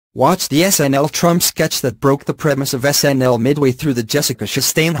Watch the SNL Trump sketch that broke the premise of SNL midway through the Jessica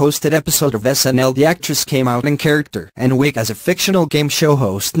Chastain-hosted episode of SNL. The actress came out in character and wig as a fictional game show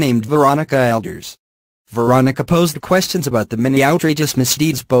host named Veronica Elders. Veronica posed questions about the many outrageous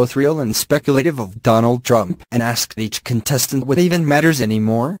misdeeds, both real and speculative, of Donald Trump, and asked each contestant what even matters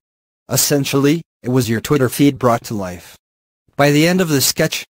anymore. Essentially, it was your Twitter feed brought to life. By the end of the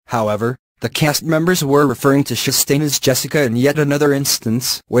sketch, however, the cast members were referring to Chastain as Jessica in yet another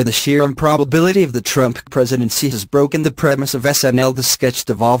instance where the sheer improbability of the Trump presidency has broken the premise of SNL. The sketch,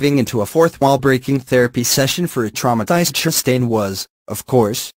 devolving into a fourth-wall-breaking therapy session for a traumatized Chastain, was, of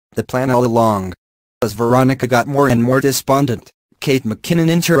course, the plan all along. As Veronica got more and more despondent, Kate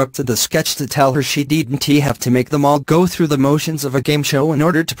McKinnon interrupted the sketch to tell her she didn't have to make them all go through the motions of a game show in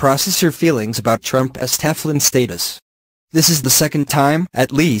order to process her feelings about Trump's Teflon status. This is the second time,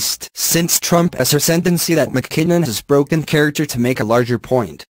 at least, since Trump's ascendancy that McKinnon has broken character to make a larger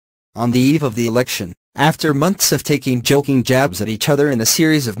point. On the eve of the election, after months of taking joking jabs at each other in a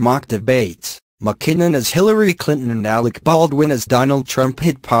series of mock debates, McKinnon as Hillary Clinton and Alec Baldwin as Donald Trump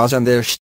hit pause on their